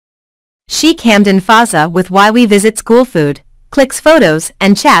Sheikh Hamdan Fazza with wiwe visits Gulfood, clicks photos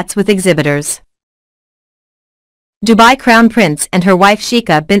and chats with exhibitors. Dubai Crown Prince and her wife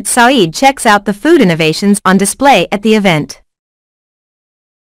Sheikha bint Saeed checks out the food innovations on display at the event.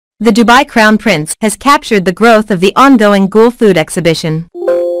 The Dubai Crown Prince has captured the growth of the ongoing Gulfood exhibition.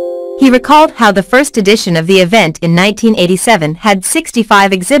 He recalled how the first edition of the event in 1987 had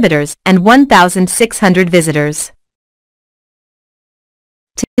 65 exhibitors and 1,600 visitors.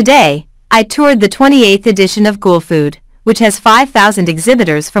 Today, I toured the 28th edition of Gulfood, which has 5,000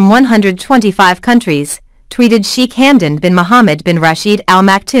 exhibitors from 125 countries, tweeted Sheikh Hamdan bin Mohammed bin Rashid Al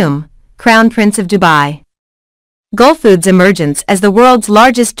Maktoum, Crown Prince of Dubai. Gulfood's emergence as the world's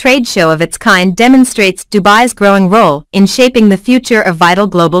largest trade show of its kind demonstrates Dubai's growing role in shaping the future of vital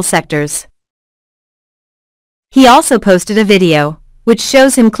global sectors. He also posted a video, which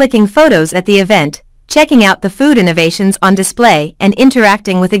shows him clicking photos at the event, checking out the food innovations on display and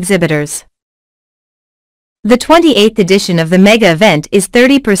interacting with exhibitors. The 28th edition of the mega event is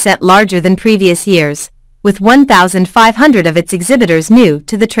 30% larger than previous years, with 1,500 of its exhibitors new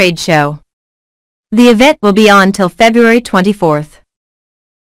to the trade show. The event will be on till February 24th.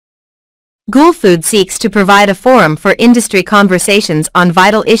 Gulfood seeks to provide a forum for industry conversations on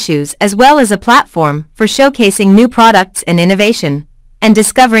vital issues as well as a platform for showcasing new products and innovation, and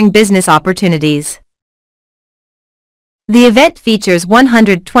discovering business opportunities. The event features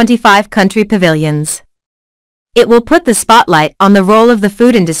 125 country pavilions. It will put the spotlight on the role of the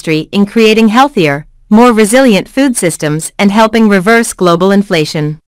food industry in creating healthier, more resilient food systems and helping reverse global inflation.